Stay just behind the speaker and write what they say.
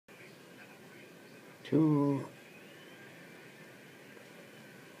to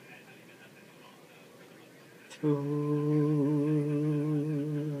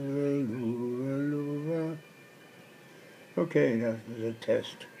okay, that was a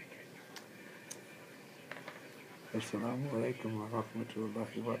test. Assalamu alaikum wa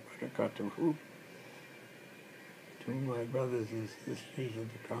rahmatullahi wa barakatuhu. To my brothers and sisters of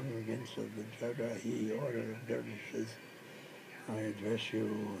the congregants of the Jerrahi order of dervishes, I address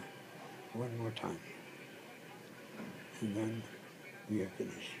you one more time. And then we are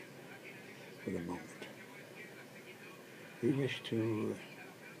finished for the moment. We wish to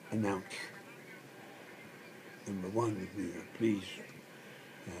announce, number one, we are pleased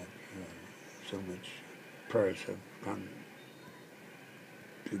that so much prayers have gone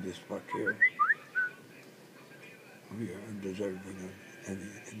to this fakir. We are undeserving of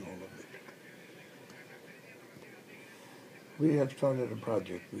any and all of it. We have started a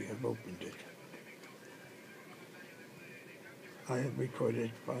project. We have opened it. I have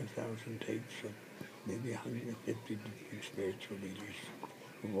recorded 5,000 tapes of maybe 150 different spiritual leaders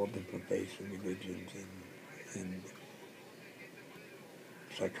of all different faiths and religions and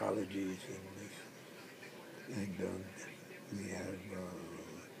psychologies and we have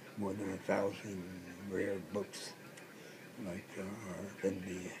more than 1,000 rare books like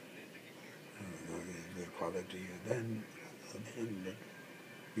Fendi, the quality of them, but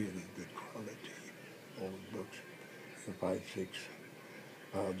really good quality old books. 5, 6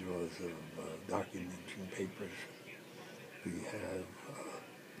 modules of documents and papers. We have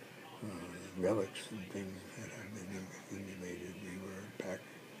relics and things that have been accumulated. We were a pack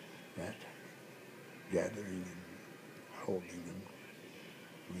rat gathering and holding them.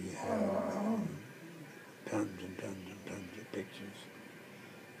 We have tons and tons and tons of pictures.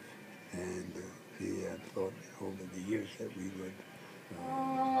 And we have thought over the years that we would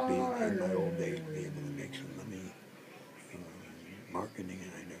be in my old age be able to make some money marketing,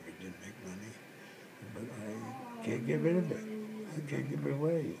 and I never did make money, but I can't get rid of it. I can't give it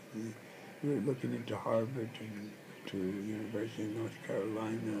away. We were looking into Harvard and to University of North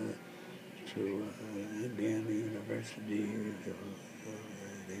Carolina, to Indiana University.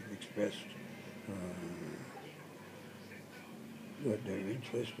 They've expressed that they're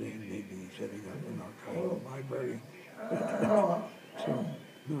interested in maybe setting up an archival library. So,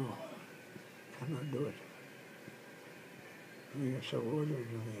 no, cannot do it. We are so ordered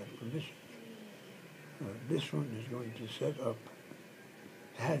and we have permission. This one is going to set up,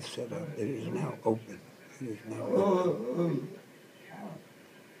 has set up, it is now open. It is now open.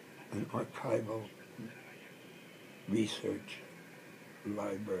 An archival research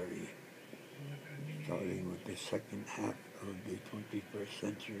library, starting with the second half of the 21st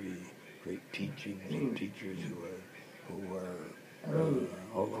century, great teachings of teachers who are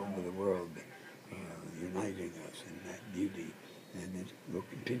all over the world, uniting us in that beauty, and it will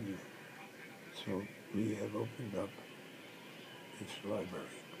continue. So we have opened up this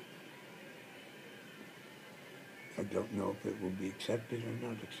library. I don't know if it will be accepted or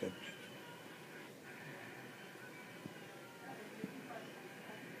not accepted.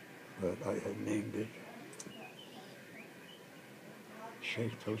 But I have named it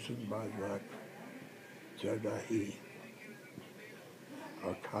Shaykh Tosun Bayrak, Jerrahi,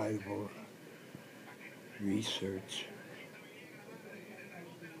 Archival Research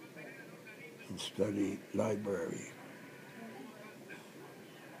and Study Library.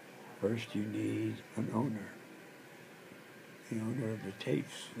 First you need an owner. The owner of the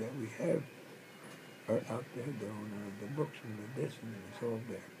tapes that we have are out there, the owner of the books and the this, and it's all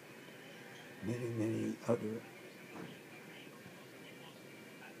there. Many, many other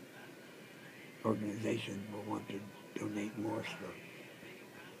organizations will want to donate more stuff.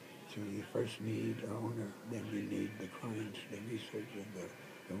 So you first need an owner, then you need the clients, the researchers,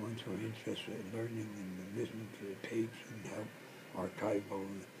 the ones who are interested in learning and listening to the tapes and help archival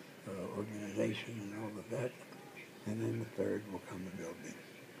organization and all of that. And then the third will come the building.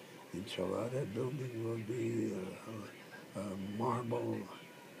 Inshallah, that building will be a marble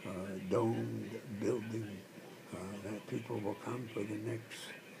domed building that people will come for the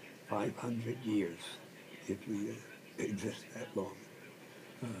next 500 years, if we exist that long,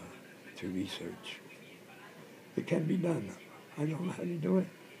 to research. It can be done. I don't know how to do it.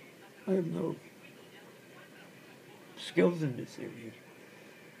 I have no skills in this area.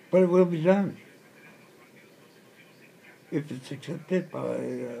 But it will be done. If it's accepted by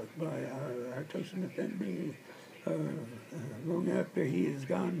our Tosun Effendi, long after he is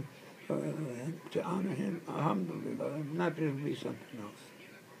gone, to honor him, alhamdulillah, not to be something else.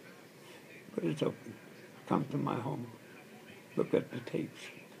 But it's open. Come to my home. Look at the tapes.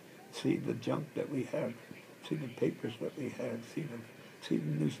 See the junk that we have. See the papers that we have. See the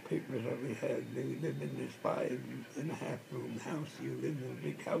newspapers that we have. They live in this 5.5 room house. You live in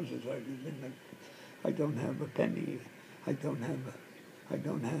big houses. I live in the, I don't have a penny. I don't have a, I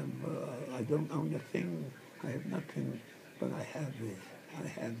don't have, I don't own a thing. I have nothing, but I have this. I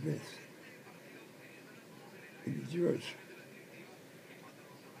have this. It is yours.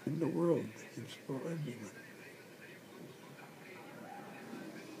 In the world, it's for everyone.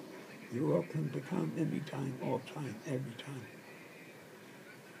 You're welcome to come anytime, all time, every time.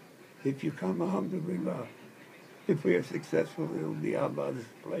 If you come, alhamdulillah. If we are successful, it will be Allah's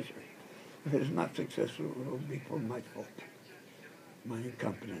pleasure. If it's not successful, it will be for my fault, my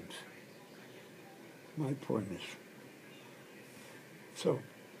incompetence, my poorness. So,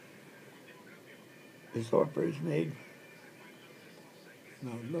 this offer is made, and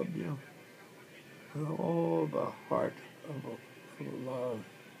I love you with all the heart of love.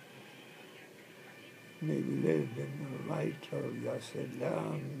 May we live in the light of Ya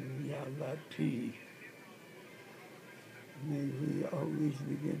Salam, Ya Lati. May we always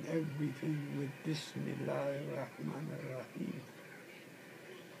begin everything with Bismillah ar-Rahman ar-Rahim.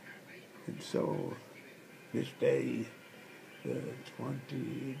 And so, this day, the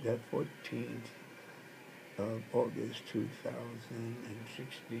 14th of August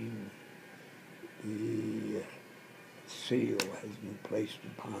 2016, the seal has been placed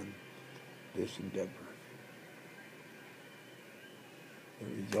upon this endeavor. The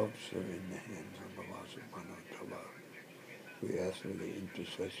results are in the hands of Allah subhanahu wa ta'ala. We ask for the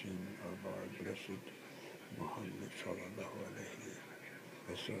intercession of our blessed Muhammad sallallahu alayhi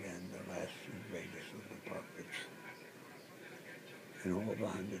wa sallam, the last and greatest of the prophets, and all the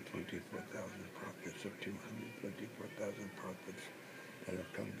 124,000 prophets of 224,000 prophets that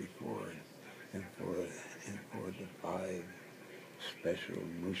have come before, and for the 5 special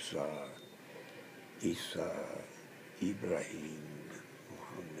Musa, Isa, Ibrahim,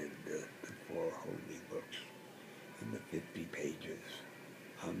 Muhammad, the 4 holy books, and the 50 pages.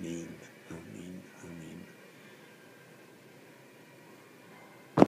 Ameen.